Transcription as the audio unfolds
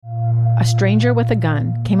a stranger with a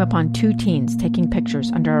gun came upon two teens taking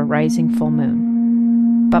pictures under a rising full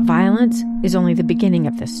moon. But violence is only the beginning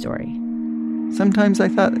of this story. Sometimes I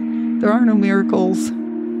thought, there are no miracles.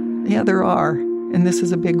 Yeah, there are, and this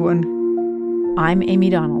is a big one. I'm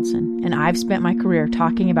Amy Donaldson, and I've spent my career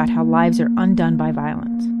talking about how lives are undone by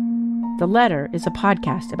violence. The Letter is a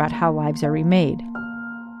podcast about how lives are remade.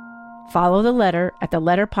 Follow The Letter at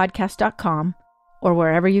theletterpodcast.com or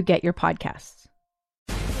wherever you get your podcasts.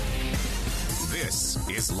 This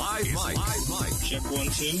is Live Mike. Check 1,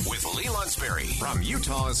 2. With Lee Lunsberry. From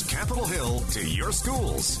Utah's Capitol Hill to your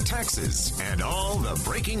schools, taxes, and all the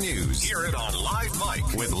breaking news. Hear it on Live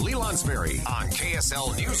Mike with Lee Lunsberry on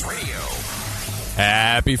KSL News Radio.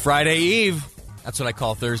 Happy Friday Eve. That's what I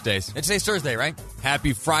call Thursdays. Today's Thursday, right?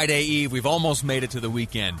 Happy Friday Eve. We've almost made it to the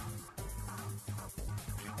weekend.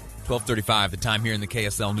 12:35, the time here in the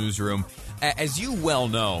KSL newsroom. As you well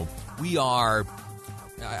know, we are,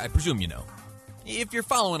 I presume you know, if you're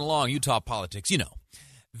following along Utah politics, you know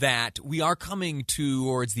that we are coming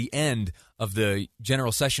towards the end of the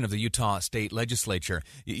general session of the Utah State Legislature.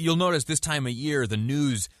 You'll notice this time of year, the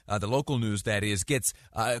news, the local news that is, gets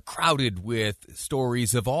crowded with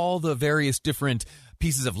stories of all the various different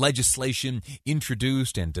pieces of legislation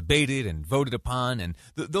introduced and debated and voted upon. And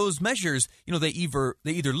those measures, you know, they either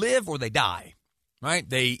live or they die. Right?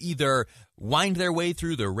 They either wind their way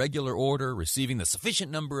through the regular order, receiving the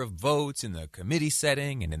sufficient number of votes in the committee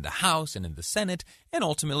setting and in the House and in the Senate, and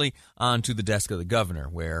ultimately onto the desk of the governor,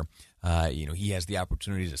 where he has the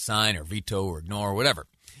opportunity to sign or veto or ignore or whatever.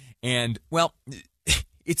 And, well,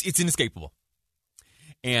 it's inescapable.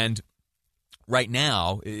 And right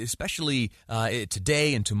now, especially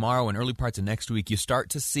today and tomorrow and early parts of next week, you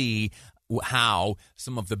start to see how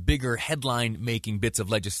some of the bigger headline-making bits of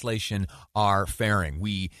legislation are faring.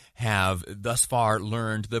 We have thus far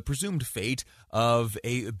learned the presumed fate of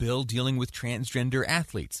a bill dealing with transgender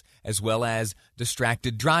athletes, as well as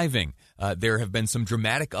distracted driving. There have been some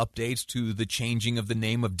dramatic updates to the changing of the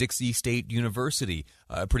name of Dixie State University.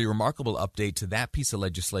 A pretty remarkable update to that piece of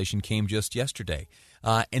legislation came just yesterday.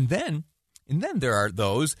 And then there are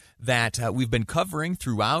those that we've been covering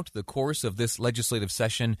throughout the course of this legislative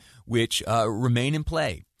session, which remain in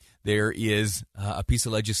play. There is a piece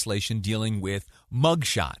of legislation dealing with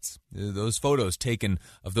mugshots, those photos taken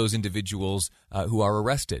of those individuals who are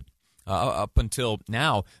arrested. Up until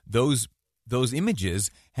now, those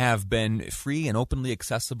images have been free and openly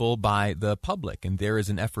accessible by the public, and there is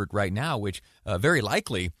an effort right now which very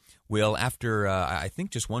likely will, after I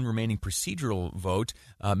think just one remaining procedural vote,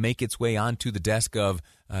 make its way onto the desk of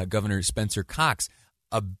Governor Spencer Cox,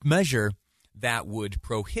 a measure that would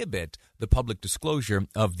prohibit the public disclosure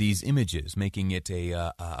of these images, making it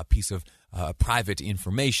a piece of private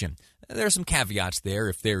information. There are some caveats there.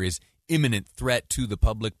 If there is imminent threat to the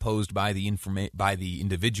public posed by the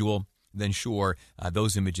individual, then sure,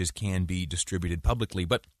 those images can be distributed publicly.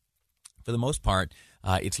 But for the most part,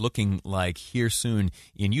 it's looking like here soon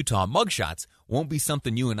in Utah, mugshots won't be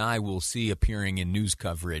something you and I will see appearing in news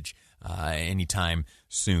coverage anytime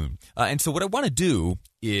soon. And so what I want to do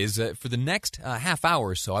is, for the next half hour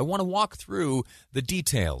or so, I want to walk through the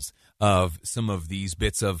details of some of these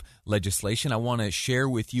bits of legislation. I want to share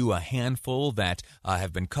with you a handful that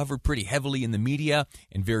have been covered pretty heavily in the media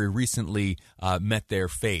and very recently met their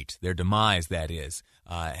fate, their demise, that is.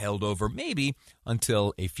 Held over maybe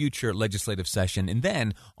until a future legislative session. And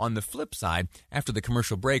then on the flip side, after the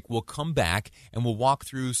commercial break, we'll come back and we'll walk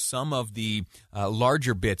through some of the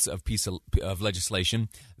larger bits of piece of legislation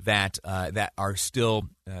that are still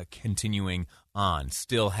continuing on,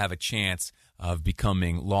 still have a chance of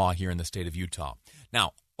becoming law here in the state of Utah.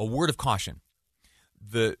 Now, a word of caution.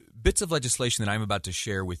 The bits of legislation that I'm about to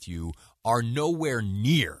share with you are nowhere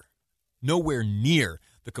near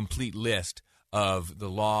the complete list of the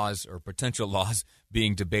laws or potential laws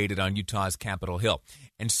being debated on Utah's Capitol Hill.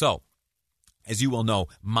 And so, as you will know,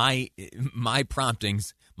 my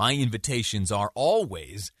promptings, my invitations are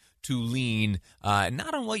always to lean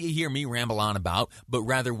not on what you hear me ramble on about, but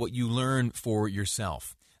rather what you learn for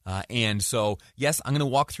yourself. And so, yes, I'm going to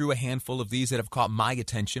walk through a handful of these that have caught my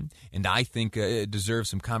attention and I think deserve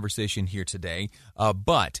some conversation here today.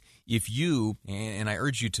 But if you, and I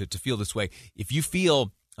urge you to feel this way, if you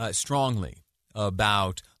feel strongly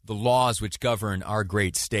about the laws which govern our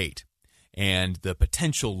great state and the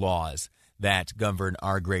potential laws that govern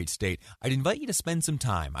our great state, I'd invite you to spend some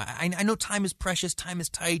time. I know time is precious, time is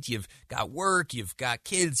tight. You've got work, you've got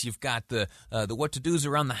kids, you've got the what-to-dos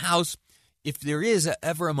around the house. If there is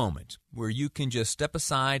ever a moment where you can just step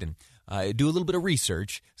aside and do a little bit of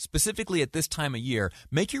research, specifically at this time of year,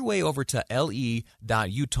 make your way over to le.utah.gov,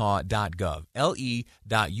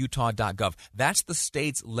 le.utah.gov. That's the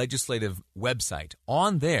state's legislative website.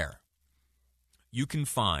 On there, you can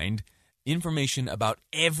find information about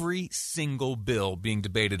every single bill being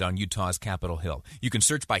debated on Utah's Capitol Hill. You can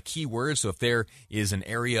search by keywords, so if there is an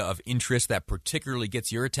area of interest that particularly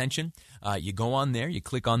gets your attention, you go on there, you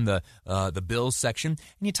click on the bills section,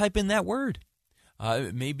 and you type in that word.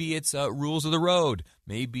 Maybe it's rules of the road.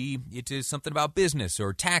 Maybe it is something about business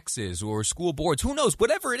or taxes or school boards. Who knows?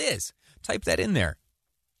 Whatever it is, type that in there.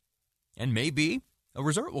 And maybe a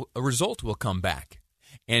result will come back.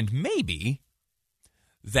 And maybe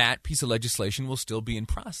that piece of legislation will still be in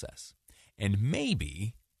process. And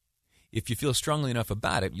maybe, if you feel strongly enough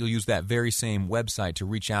about it, you'll use that very same website to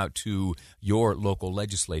reach out to your local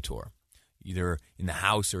legislator, either in the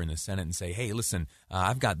House or in the Senate, and say, hey, listen,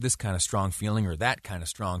 I've got this kind of strong feeling or that kind of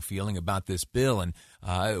strong feeling about this bill, and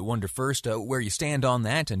I wonder first where you stand on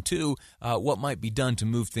that, and two, what might be done to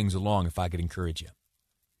move things along if I could encourage you.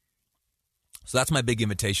 So that's my big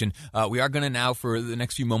invitation. We are going to now, for the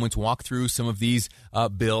next few moments, walk through some of these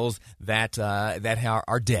bills that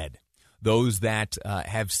are dead. Those that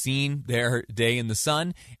have seen their day in the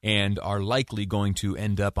sun and are likely going to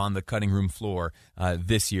end up on the cutting room floor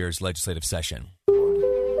this year's legislative session.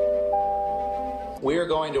 We are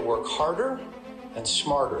going to work harder and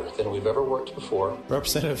smarter than we've ever worked before.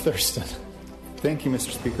 Representative Thurston. Thank you,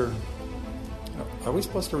 Mr. Speaker. Are we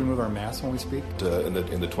supposed to remove our masks when we speak? In the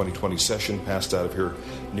 2020 session, passed out of here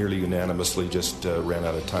nearly unanimously, just ran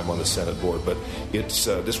out of time on the Senate board. But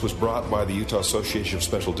this was brought by the Utah Association of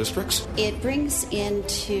Special Districts. It brings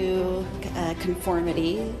into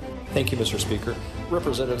conformity. Thank you, Mr. Speaker.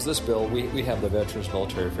 Representatives, this bill, we have the Veterans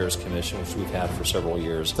Military Affairs Commission, which we've had for several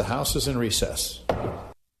years. The House is in recess.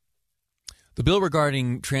 The bill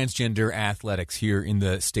regarding transgender athletics here in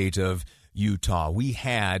the state of Utah. We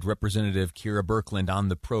had Representative Kira Birkeland on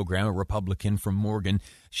the program, a Republican from Morgan.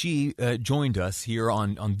 She joined us here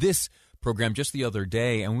on this program just the other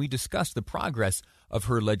day, and we discussed the progress of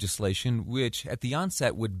her legislation, which at the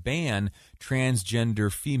onset would ban transgender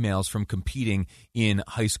females from competing in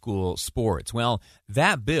high school sports. Well,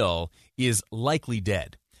 that bill is likely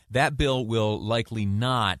dead. That bill will likely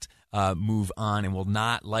not move on and will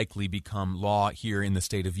not likely become law here in the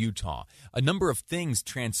state of Utah. A number of things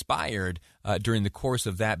transpired during the course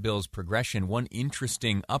of that bill's progression. One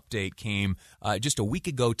interesting update came just a week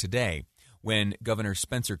ago today when Governor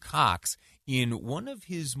Spencer Cox, in one of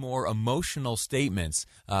his more emotional statements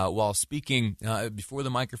while speaking before the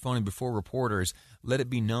microphone and before reporters, let it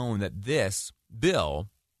be known that this bill,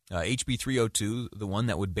 HB 302, the one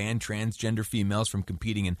that would ban transgender females from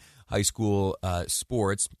competing in high school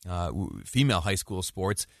sports, female high school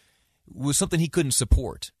sports, was something he couldn't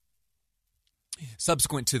support.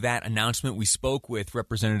 Subsequent to that announcement, we spoke with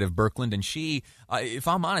Representative Birkeland, and she, if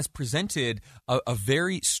I'm honest, presented a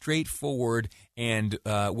very straightforward and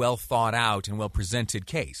well thought out and well presented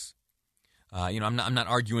case. I'm not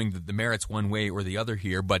arguing the merits one way or the other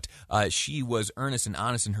here, but she was earnest and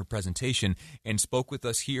honest in her presentation and spoke with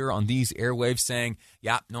us here on these airwaves saying,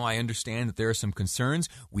 I understand that there are some concerns.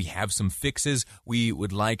 We have some fixes we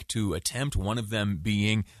would like to attempt. One of them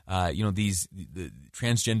being, the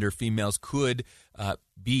transgender females could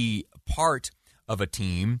be part of a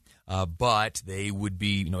team, but they would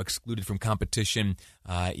be, excluded from competition,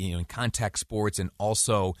 in contact sports, and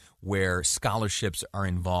also where scholarships are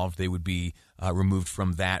involved, they would be removed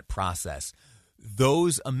from that process.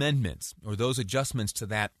 Those amendments or those adjustments to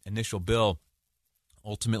that initial bill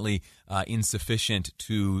ultimately insufficient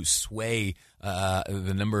to sway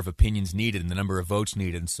the number of opinions needed and the number of votes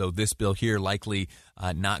needed. And so this bill here likely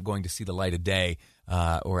not going to see the light of day,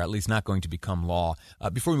 or at least not going to become law.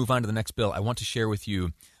 Before we move on to the next bill, I want to share with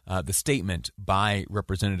you the statement by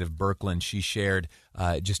Representative Birkeland. She shared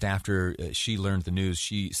just after she learned the news.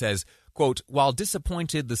 She says, quote, "While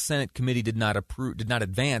disappointed the Senate committee did not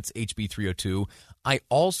advance HB 302, I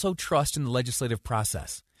also trust in the legislative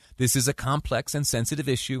process. This is a complex and sensitive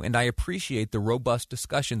issue, and I appreciate the robust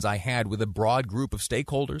discussions I had with a broad group of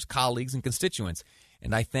stakeholders, colleagues, and constituents,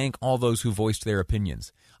 and I thank all those who voiced their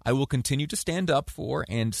opinions. I will continue to stand up for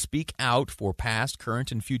and speak out for past,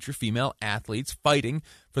 current, and future female athletes fighting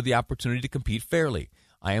for the opportunity to compete fairly.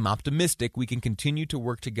 I am optimistic we can continue to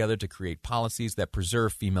work together to create policies that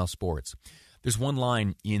preserve female sports." There's one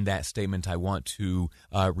line in that statement I want to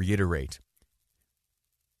reiterate.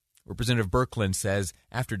 Representative Birkeland says,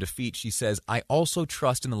 after defeat, she says, "I also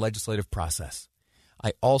trust in the legislative process.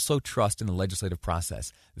 I also trust in the legislative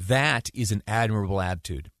process." That is an admirable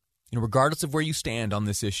attitude. Regardless of where you stand on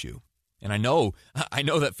this issue, And I know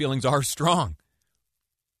that feelings are strong.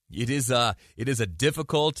 It is a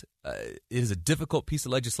difficult piece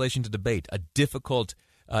of legislation to debate, a difficult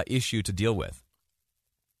issue to deal with.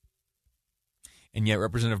 And yet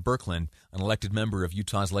Representative Birkeland, an elected member of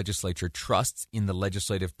Utah's legislature, trusts in the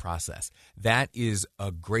legislative process. That is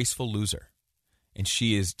a graceful loser. And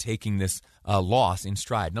she is taking this loss in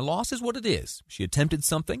stride. And a loss is what it is. She attempted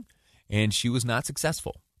something, and she was not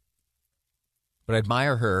successful. But I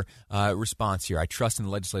admire her response here. I trust in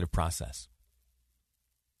the legislative process.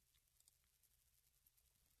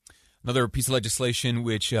 Another piece of legislation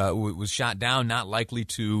which was shot down, not likely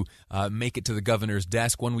to make it to the governor's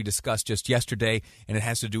desk, one we discussed just yesterday, and it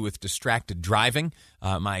has to do with distracted driving.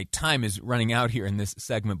 My time is running out here in this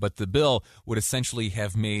segment, but the bill would essentially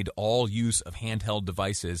have made all use of handheld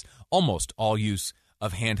devices, almost all use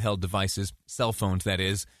of handheld devices, cell phones that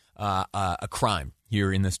is, a crime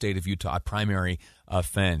here in the state of Utah, a primary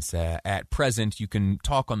offense. At present, you can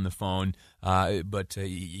talk on the phone, but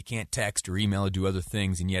you can't text or email or do other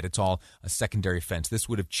things, and yet it's all a secondary offense. This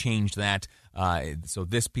would have changed that. So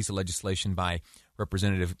this piece of legislation by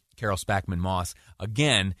Representative Carol Spackman-Moss,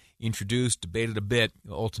 again, introduced, debated a bit,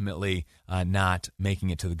 ultimately not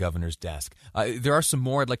making it to the governor's desk. There are some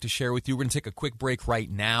more I'd like to share with you. We're going to take a quick break right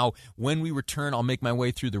now. When we return, I'll make my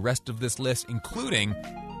way through the rest of this list, including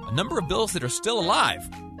a number of bills that are still alive.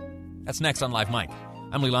 That's next on Live Mike.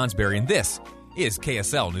 I'm Lee Lonsberry, and this is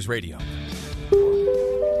KSL News Radio.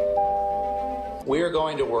 We are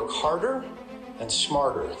going to work harder and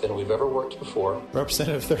smarter than we've ever worked before.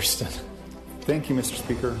 Representative Thurston. Thank you, Mr.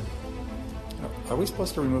 Speaker. Are we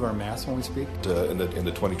supposed to remove our masks when we speak? In the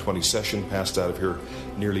 2020 session, passed out of here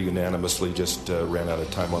nearly unanimously, just ran out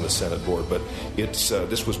of time on the Senate board. But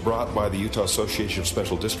this was brought by the Utah Association of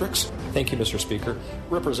Special Districts. Thank you, Mr. Speaker.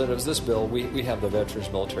 Representatives, this bill, we have the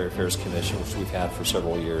Veterans Military Affairs Commission, which we've had for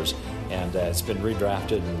several years, and it's been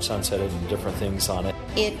redrafted and sunsetted and different things on it.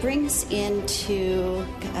 It brings into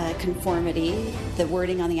conformity the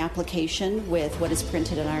wording on the application with what is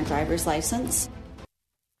printed in our driver's license.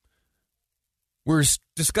 We're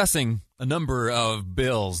discussing a number of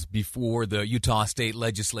bills before the Utah State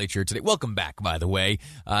Legislature today. Welcome back, by the way.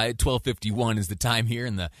 12:51 is the time here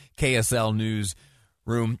in the KSL News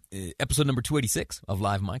Room. Episode number 286 of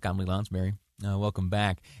Live Mike. I'm Lee Lonsberry. Welcome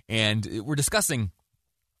back. And we're discussing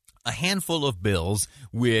a handful of bills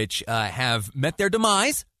which have met their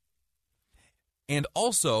demise, and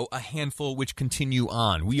also a handful which continue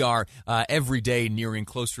on. We are every day nearing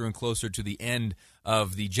closer and closer to the end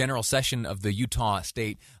of the general session of the Utah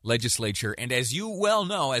State Legislature. And as you well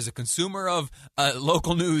know, as a consumer of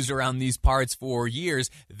local news around these parts for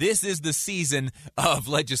years, this is the season of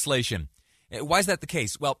legislation. Why is that the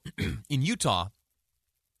case? Well, in Utah,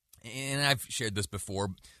 and I've shared this before,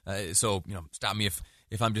 so stop me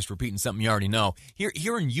if I'm just repeating something you already know.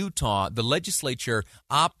 Here in Utah, the legislature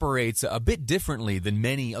operates a bit differently than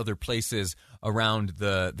many other places around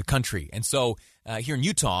the country. And so here in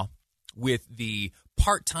Utah, with the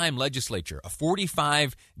part-time legislature, a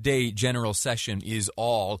 45-day general session is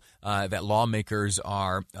all that lawmakers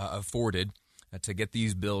are afforded to get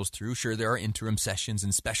these bills through. Sure, there are interim sessions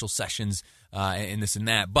and special sessions and this and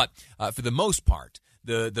that, but for the most part,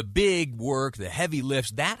 the big work, the heavy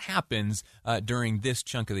lifts, that happens during this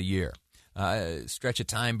chunk of the year. Stretch of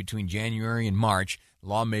time between January and March,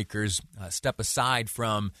 lawmakers step aside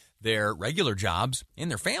from their regular jobs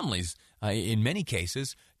and their families, in many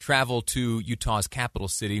cases, travel to Utah's capital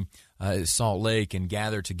city, Salt Lake, and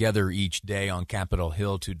gather together each day on Capitol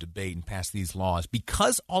Hill to debate and pass these laws.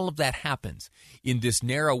 Because all of that happens in this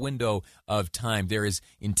narrow window of time, there is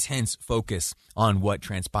intense focus on what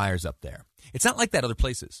transpires up there. It's not like that other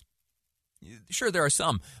places. Sure, there are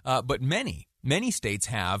some, but many states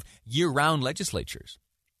have year-round legislatures.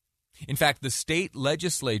 In fact, the state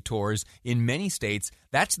legislators in many states,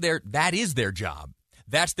 that is their job.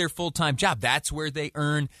 That's their full-time job. That's where they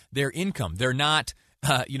earn their income. They're not,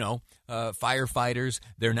 firefighters.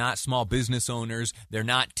 They're not small business owners. They're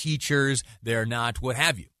not teachers. They're not what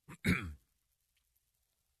have you.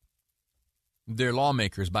 They're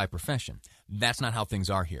lawmakers by profession. That's not how things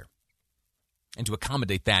are here. And to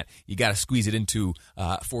accommodate that, you got to squeeze it into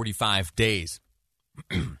 45 days.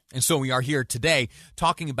 And so we are here today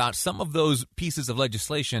talking about some of those pieces of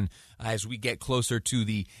legislation as we get closer to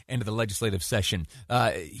the end of the legislative session.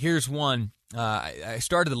 Here's one. I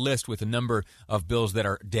started the list with a number of bills that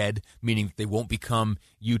are dead, meaning they won't become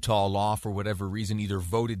Utah law for whatever reason, either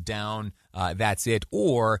voted down, that's it,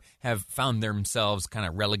 or have found themselves kind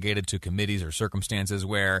of relegated to committees or circumstances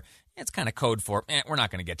where It's kind of code for, we're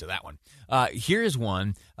not going to get to that one. Here's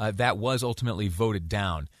one that was ultimately voted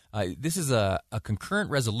down. This is a concurrent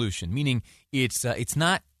resolution, meaning it's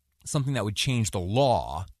not something that would change the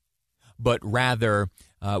law, but rather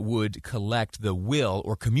would collect the will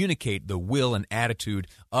or communicate the will and attitude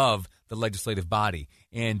of the legislative body.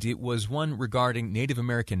 And it was one regarding Native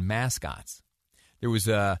American mascots. There was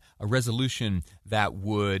a resolution that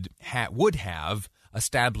would have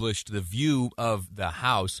established the view of the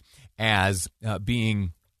House as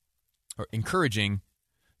being or encouraging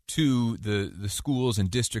to the schools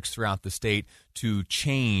and districts throughout the state to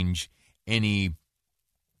change any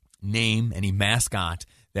name, any mascot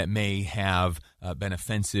that may have been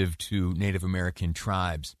offensive to Native American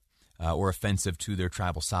tribes or offensive to their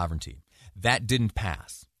tribal sovereignty. That didn't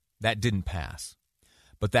pass.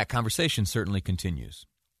 But that conversation certainly continues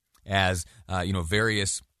as,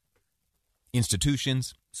 various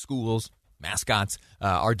institutions, schools, mascots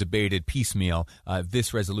are debated piecemeal.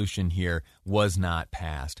 This resolution here was not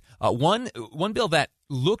passed. One bill that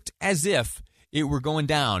looked as if it were going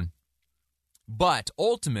down, but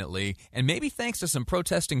ultimately, and maybe thanks to some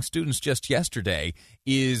protesting students just yesterday,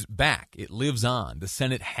 is back. It lives on. The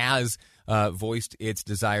Senate has voiced its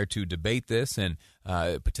desire to debate this and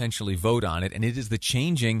potentially vote on it, and it is the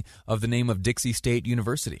changing of the name of Dixie State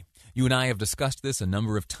University. You and I have discussed this a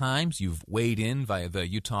number of times. You've weighed in via the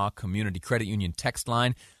Utah Community Credit Union text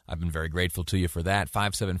line. I've been very grateful to you for that.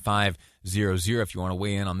 57500. If you want to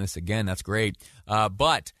weigh in on this again, that's great.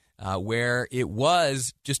 But where it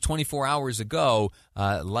was just 24 hours ago,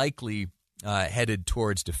 likely headed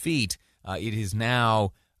towards defeat, it is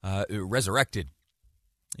now resurrected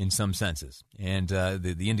in some senses. And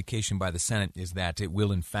the indication by the Senate is that it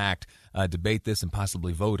will, in fact, debate this and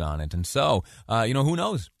possibly vote on it. And so, who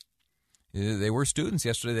knows? They were students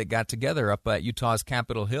yesterday that got together up at Utah's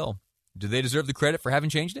Capitol Hill. Do they deserve the credit for having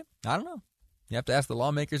changed it? I don't know. You have to ask the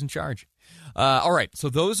lawmakers in charge. All right, so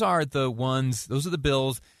those are the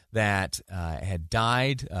bills that had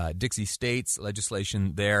died. Dixie State's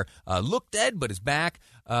legislation there looked dead but is back.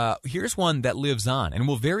 Here's one that lives on and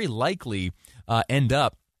will very likely end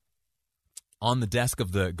up on the desk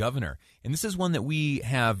of the governor. And this is one that we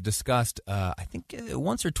have discussed, I think,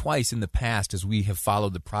 once or twice in the past as we have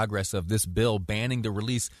followed the progress of this bill banning the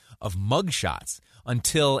release of mugshots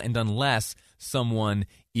until and unless someone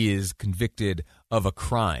is convicted of a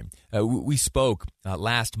crime. We spoke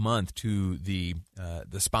last month to the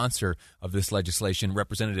sponsor of this legislation,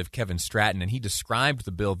 Representative Kevin Stratton, and he described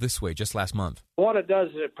the bill this way just last month. What it does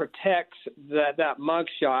is it protects that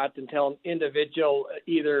mugshot until an individual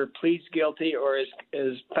either pleads guilty or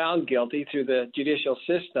is found guilty through the judicial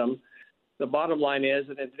system. The bottom line is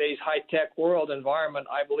that in today's high-tech world environment,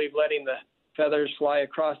 I believe letting the feathers fly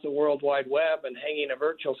across the World Wide Web and hanging a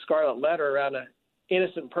virtual scarlet letter around an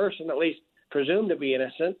innocent person, at least presumed to be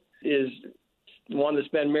innocent, is one that's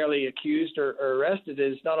been merely accused or arrested,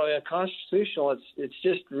 is not only unconstitutional, it's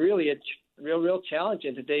just really a real challenge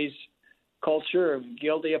in today's culture of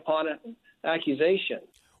guilty upon accusation.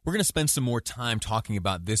 We're going to spend some more time talking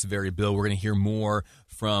about this very bill. We're going to hear more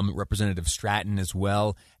from Representative Stratton as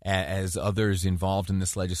well as others involved in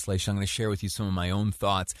this legislation. I'm going to share with you some of my own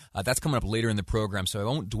thoughts. That's coming up later in the program, so I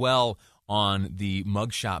won't dwell on the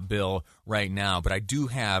mugshot bill right now, but I do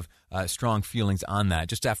have strong feelings on that.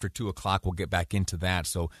 Just after 2 o'clock, we'll get back into that,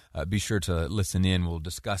 so be sure to listen in. We'll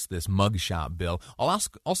discuss this mugshot bill. I'll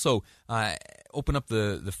also open up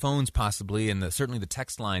the phones possibly and certainly the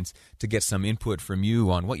text lines to get some input from you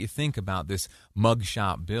on what you think about this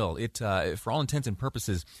mugshot bill. It, for all intents and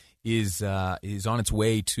purposes, is on its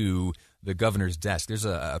way to the governor's desk. There's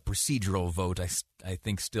a procedural vote, I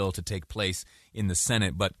think, still to take place in the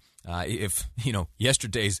Senate, but if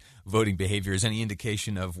yesterday's voting behavior is any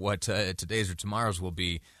indication of what today's or tomorrow's will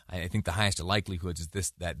be, I think the highest of likelihoods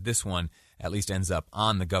is that this one at least ends up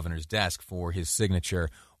on the governor's desk for his signature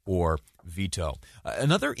or veto.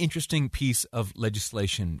 Another interesting piece of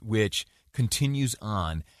legislation which continues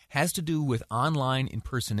on has to do with online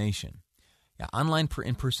impersonation. Yeah, online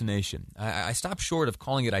impersonation. I stopped short of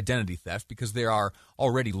calling it identity theft because there are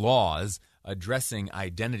already laws addressing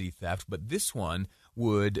identity theft, but this one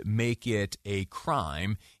would make it a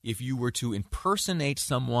crime if you were to impersonate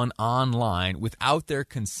someone online without their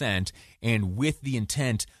consent and with the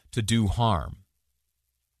intent to do harm.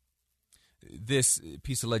 This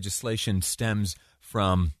piece of legislation stems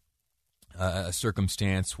from a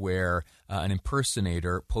circumstance where an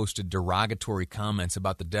impersonator posted derogatory comments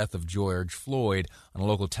about the death of George Floyd on a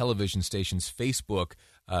local television station's Facebook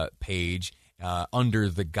page under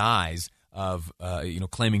the guise of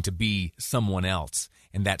claiming to be someone else,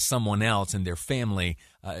 and that someone else and their family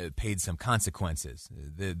paid some consequences.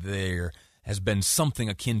 There has been something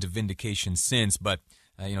akin to vindication since, but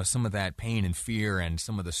some of that pain and fear and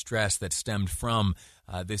some of the stress that stemmed from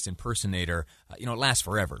this impersonator, it lasts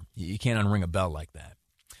forever. You can't unring a bell like that.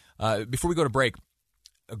 Before we go to break,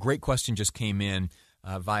 a great question just came in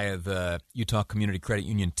via the Utah Community Credit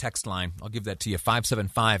Union text line. I'll give that to you,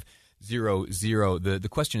 57500. The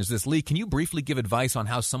question is this: Lee, can you briefly give advice on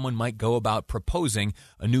how someone might go about proposing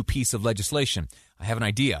a new piece of legislation? I have an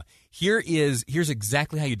idea. Here's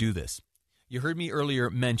exactly how you do this. You heard me earlier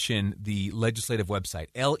mention the legislative website,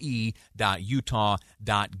 le.utah.gov.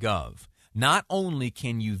 Not only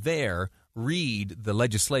can you there read the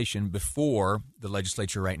legislation before the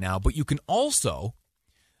legislature right now, but you can also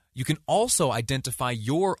identify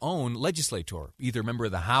your own legislator, either a member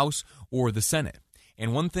of the House or the Senate.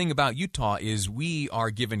 And one thing about Utah is we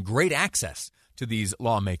are given great access to these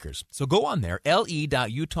lawmakers. So go on there,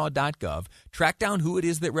 le.utah.gov, track down who it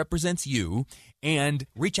is that represents you, and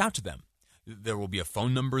reach out to them. There will be a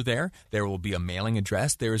phone number there. There will be a mailing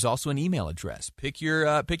address. There is also an email address. Pick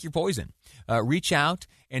your poison. Reach out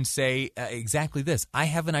and say exactly this: I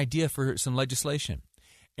have an idea for some legislation.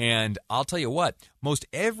 And I'll tell you what, most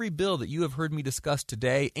every bill that you have heard me discuss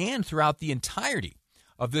today and throughout the entirety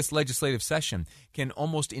of this legislative session can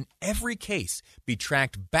almost in every case be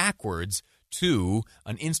tracked backwards to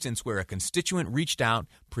an instance where a constituent reached out,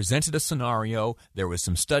 presented a scenario, there was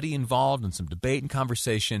some study involved and some debate and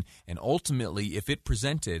conversation, and ultimately, if it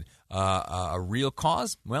presented a real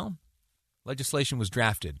cause, well, legislation was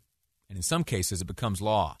drafted. And in some cases, it becomes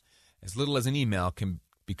law. As little as an email can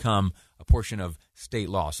become a portion of state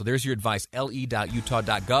law. So there's your advice,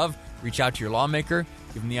 le.utah.gov. Reach out to your lawmaker,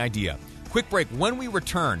 give them the idea. Quick break. When we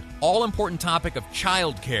return, all-important topic of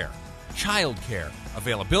child care. Child care,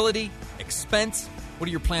 availability, expense. What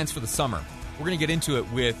are your plans for the summer? We're going to get into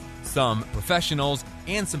it with some professionals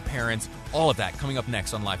and some parents. All of that coming up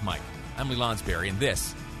next on Live Mike. I'm Lee Lonsberry, and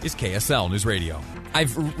this is KSL News Radio.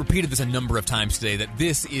 I've repeated this a number of times today that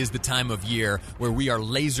this is the time of year where we are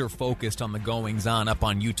laser focused on the goings-on up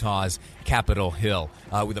on Utah's Capitol Hill.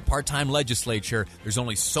 With a part-time legislature, there's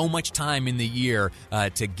only so much time in the year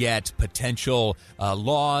to get potential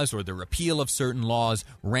laws or the repeal of certain laws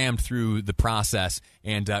rammed through the process.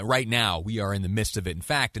 And right now, we are in the midst of it. In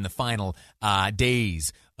fact, in the final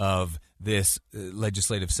days of this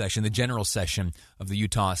legislative session, the general session of the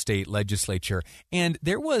Utah State Legislature. And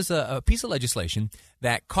there was a piece of legislation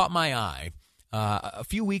that caught my eye a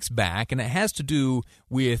few weeks back, and it has to do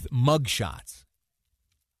with mugshots.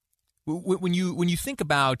 When you think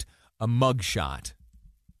about a mugshot,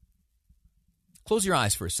 close your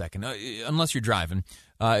eyes for a second, unless you're driving.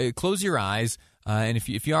 Close your eyes, and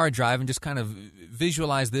if you are driving, just kind of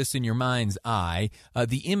visualize this in your mind's eye,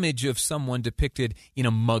 the image of someone depicted in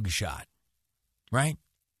a mugshot. Right?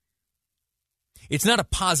 It's not a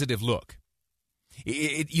positive look.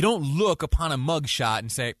 You don't look upon a mugshot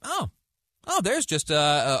and say, oh, there's just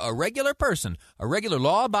a regular person, a regular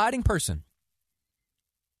law-abiding person.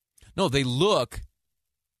 No, they look,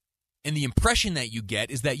 and the impression that you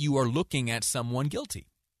get is that you are looking at someone guilty,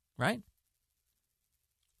 right?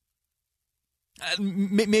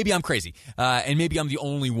 Maybe I'm crazy, and maybe I'm the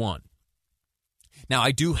only one. Now,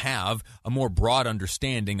 I do have a more broad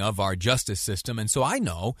understanding of our justice system, and so I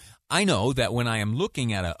know that when I am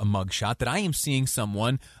looking at a mugshot, that I am seeing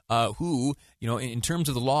someone who, in terms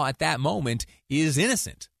of the law at that moment, is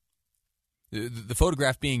innocent. The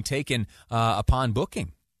photograph being taken upon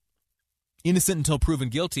booking. Innocent until proven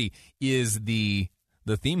guilty is the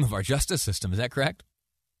theme of our justice system. Is that correct?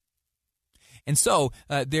 And so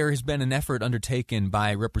there has been an effort undertaken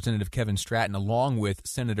by Representative Kevin Stratton along with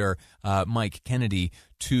Senator Mike Kennedy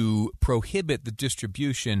to prohibit the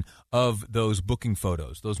distribution of those booking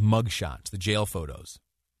photos, those mugshots, the jail photos.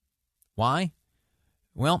 Why?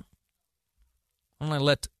 Well, I'm going to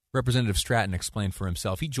let Representative Stratton explain for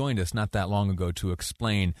himself. He joined us not that long ago to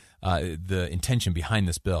explain the intention behind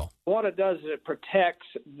this bill. What it does is it protects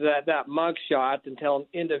that mugshot until an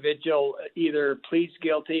individual either pleads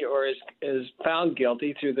guilty or is found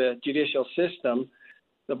guilty through the judicial system.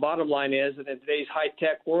 The bottom line is that in today's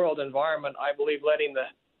high-tech world environment, I believe letting the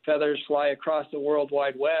feathers fly across the World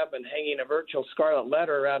Wide Web and hanging a virtual scarlet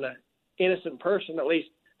letter around an innocent person, at least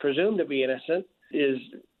presumed to be innocent, is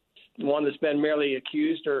one that's been merely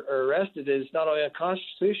accused or arrested, is not only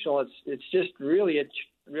unconstitutional, it's just really a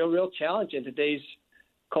real challenge in today's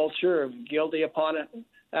culture of guilty upon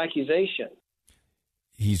accusation.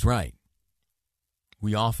 He's right.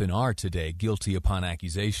 We often are today guilty upon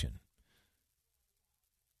accusation.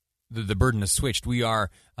 the burden is switched. We are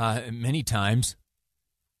many times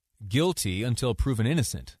guilty until proven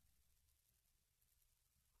innocent.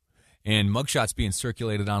 And mugshots being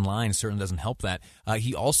circulated online certainly doesn't help that.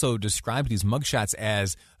 He also described these mugshots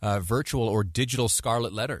as virtual or digital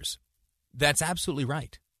scarlet letters. That's absolutely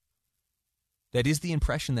right. That is the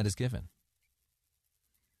impression that is given.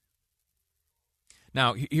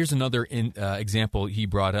 Now, here's another example he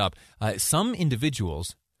brought up. Some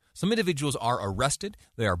individuals are arrested.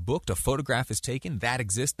 They are booked. A photograph is taken. That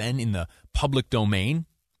exists then in the public domain.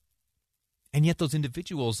 And yet those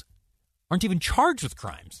individuals aren't even charged with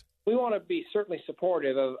crimes. We want to be certainly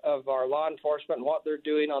supportive of our law enforcement and what they're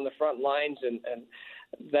doing on the front lines, and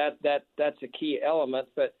that's a key element.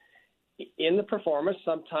 But in the performance,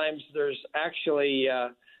 sometimes there's actually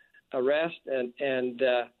arrest and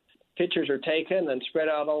pictures are taken and spread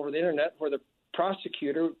out over the internet where the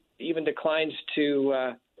prosecutor even declines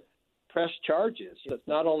to press charges. It's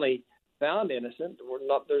not only found innocent,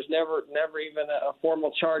 there's never even a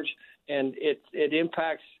formal charge, and it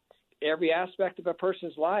impacts every aspect of a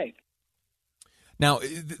person's life. Now,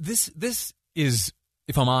 this is,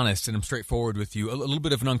 if I'm honest and I'm straightforward with you, a little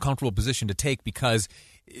bit of an uncomfortable position to take, because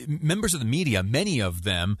members of the media, many of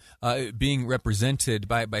them being represented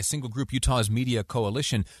by Single Group Utah's Media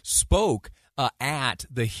Coalition, spoke at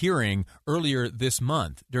the hearing earlier this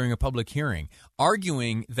month during a public hearing,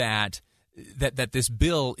 arguing that this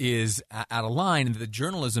bill is out of line and that the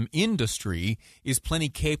journalism industry is plenty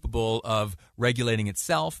capable of regulating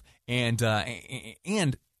itself, and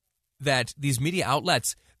that these media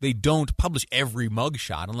outlets, they don't publish every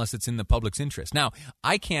mugshot unless it's in the public's interest. Now,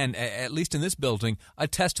 I can, at least in this building,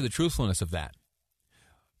 attest to the truthfulness of that.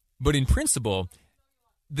 But in principle,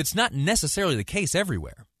 that's not necessarily the case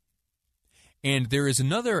everywhere. And there is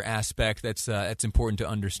another aspect that's important to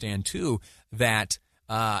understand too, that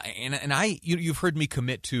you've heard me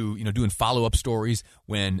commit to doing follow-up stories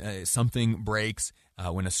when something breaks,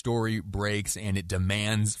 when a story breaks and it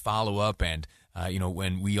demands follow-up, and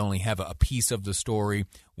when we only have a piece of the story,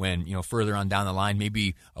 when further on down the line,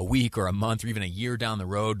 maybe a week or a month or even a year down the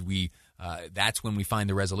road, that's when we find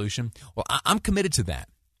the resolution. Well, I'm committed to that,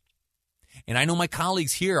 and I know my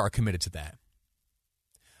colleagues here are committed to that.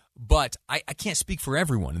 But I can't speak for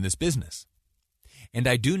everyone in this business. And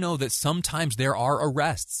I do know that sometimes there are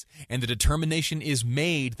arrests, and the determination is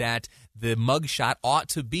made that the mugshot ought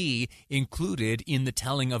to be included in the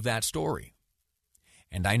telling of that story.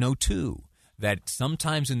 And I know, too, that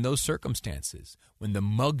sometimes in those circumstances, when the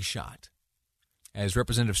mugshot, as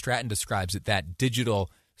Representative Stratton describes it, that digital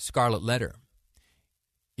scarlet letter,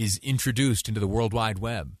 is introduced into the World Wide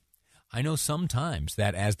Web, I know sometimes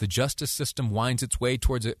that as the justice system winds its way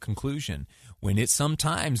towards a conclusion, when it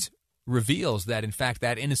sometimes reveals that, in fact,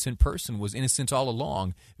 that innocent person was innocent all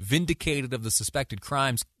along, vindicated of the suspected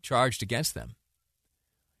crimes charged against them,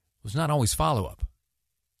 it was not always follow-up.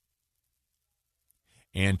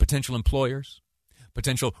 And potential employers,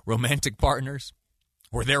 potential romantic partners,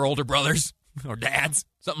 or their older brothers or dads,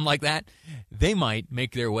 something like that, they might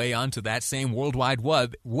make their way onto that same World Wide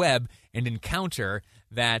Web and encounter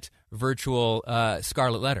that virtual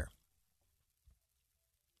scarlet letter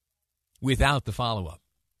without the follow-up.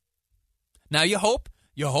 Now, you hope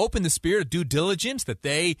in the spirit of due diligence that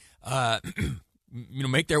they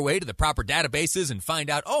make their way to the proper databases and find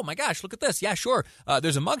out, oh my gosh, look at this. Yeah, sure,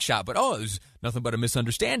 there's a mugshot, but there's nothing but a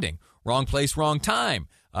misunderstanding. Wrong place, wrong time,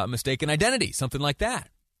 mistaken identity, something like that.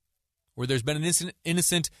 Where there's been an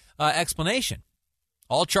innocent explanation.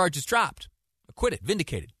 All charges dropped, acquitted,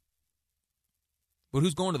 vindicated. But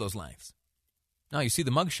who's going to those lengths? Now, you see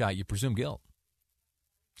the mugshot, you presume guilt.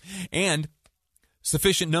 And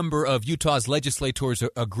sufficient number of Utah's legislators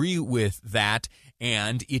agree with that,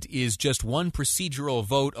 and it is just one procedural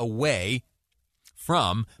vote away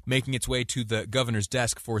from making its way to the governor's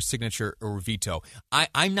desk for signature or veto.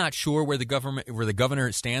 I'm not sure where the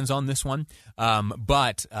governor stands on this one,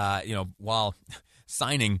 but while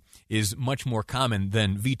signing is much more common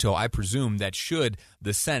than veto, I presume that should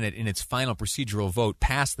the Senate in its final procedural vote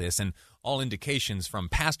pass this, and all indications from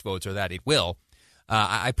past votes are that it will,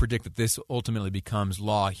 I predict that this ultimately becomes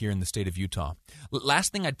law here in the state of Utah.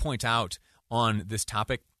 Last thing I'd point out on this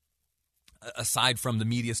topic, aside from the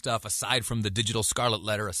media stuff, aside from the digital scarlet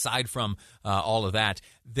letter, aside from all of that,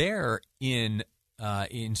 there in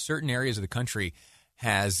certain areas of the country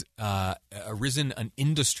has arisen an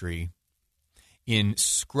industry in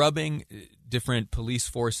scrubbing different police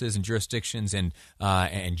forces and jurisdictions and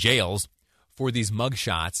jails for these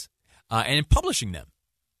mugshots and in publishing them.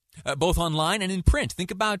 Both online and in print.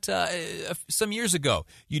 Think about some years ago.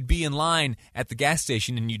 You'd be in line at the gas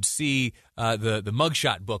station and you'd see the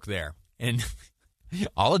mugshot book there. And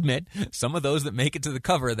I'll admit, some of those that make it to the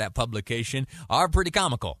cover of that publication are pretty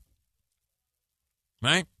comical.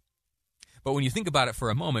 Right? But when you think about it for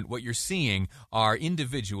a moment, what you're seeing are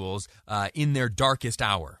individuals in their darkest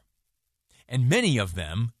hour. And many of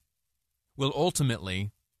them will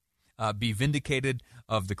ultimately be vindicated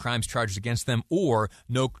of the crimes charged against them, or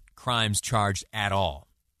no crimes charged at all.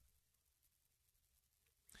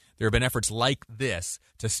 There have been efforts like this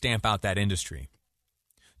to stamp out that industry,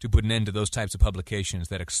 to put an end to those types of publications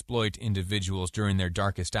that exploit individuals during their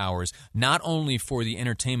darkest hours, not only for the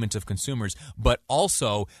entertainment of consumers, but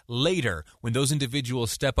also later when those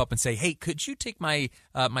individuals step up and say, hey, could you take my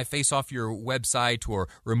face off your website or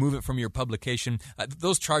remove it from your publication?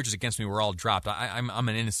 Those charges against me were all dropped. I'm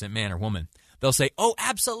an innocent man or woman. They'll say, oh,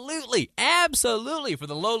 absolutely, absolutely, for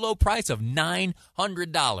the low, low price of $900,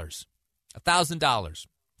 $1,000,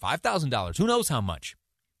 $5,000, who knows how much.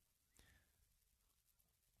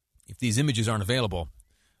 If these images aren't available,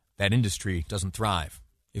 that industry doesn't thrive.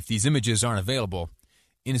 If these images aren't available,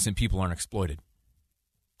 innocent people aren't exploited.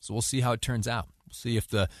 So we'll see how it turns out. We'll see if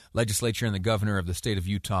the legislature and the governor of the state of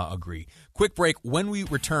Utah agree. Quick break. When we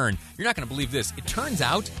return, you're not going to believe this. It turns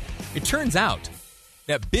out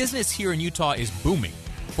that business here in Utah is booming.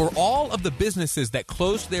 For all of the businesses that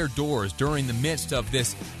closed their doors during the midst of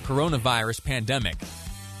this coronavirus pandemic,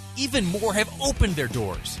 even more have opened their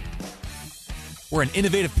doors. We're an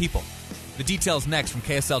innovative people. The details next from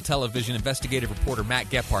KSL Television investigative reporter Matt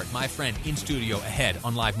Gephardt, my friend in studio ahead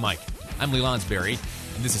on Live Mike. I'm Lee Lonsberry,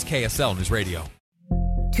 and this is KSL News Radio.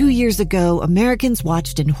 2 years ago, Americans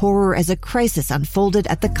watched in horror as a crisis unfolded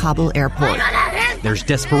at the Kabul airport. There's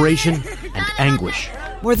desperation and anguish.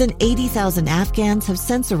 More than 80,000 Afghans have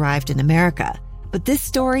since arrived in America, but this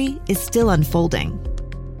story is still unfolding.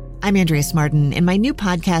 I'm Andrea Smartin. In my new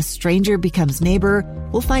podcast, Stranger Becomes Neighbor,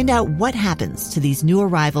 we'll find out what happens to these new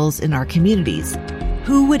arrivals in our communities.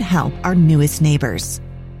 Who would help our newest neighbors?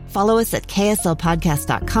 Follow us at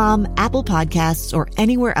kslpodcast.com, Apple Podcasts, or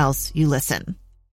anywhere else you listen.